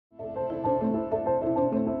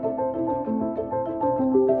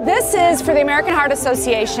This is for the American Heart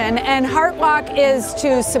Association, and Heart Walk is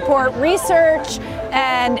to support research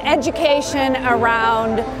and education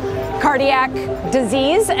around cardiac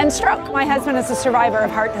disease and stroke. My husband is a survivor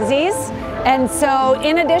of heart disease, and so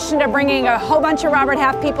in addition to bringing a whole bunch of Robert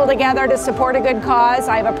Half people together to support a good cause,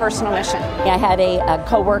 I have a personal mission. I had a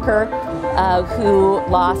co-worker who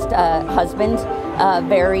lost a husband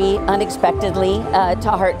very unexpectedly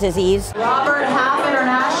to heart disease. Robert Half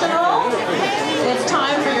International, it's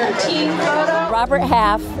time for your team photo. Robert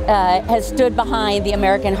Half has stood behind the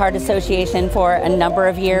American Heart Association for a number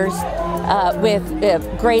of years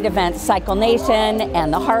with great events, Cycle Nation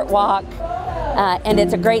and the Heart Walk. And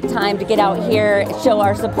it's a great time to get out here, show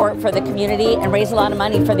our support for the community, and raise a lot of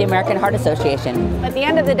money for the American Heart Association. At the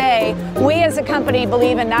end of the day, we as a company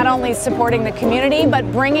believe in not only supporting the community, but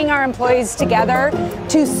bringing our employees together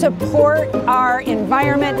to support our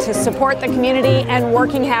environment, to support the community, and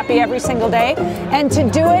working happy every single day. And to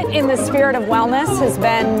do it in the spirit of wellness has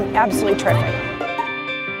been absolutely terrific.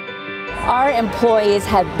 Our employees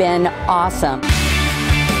have been awesome.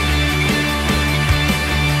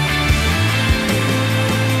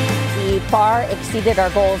 Far exceeded our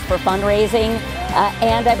goals for fundraising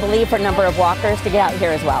and I believe for a number of walkers to get out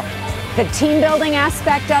here as well. The team building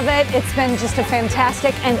aspect of it, it's been just a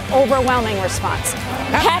fantastic and overwhelming response.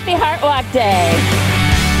 Happy Heart Walk Day!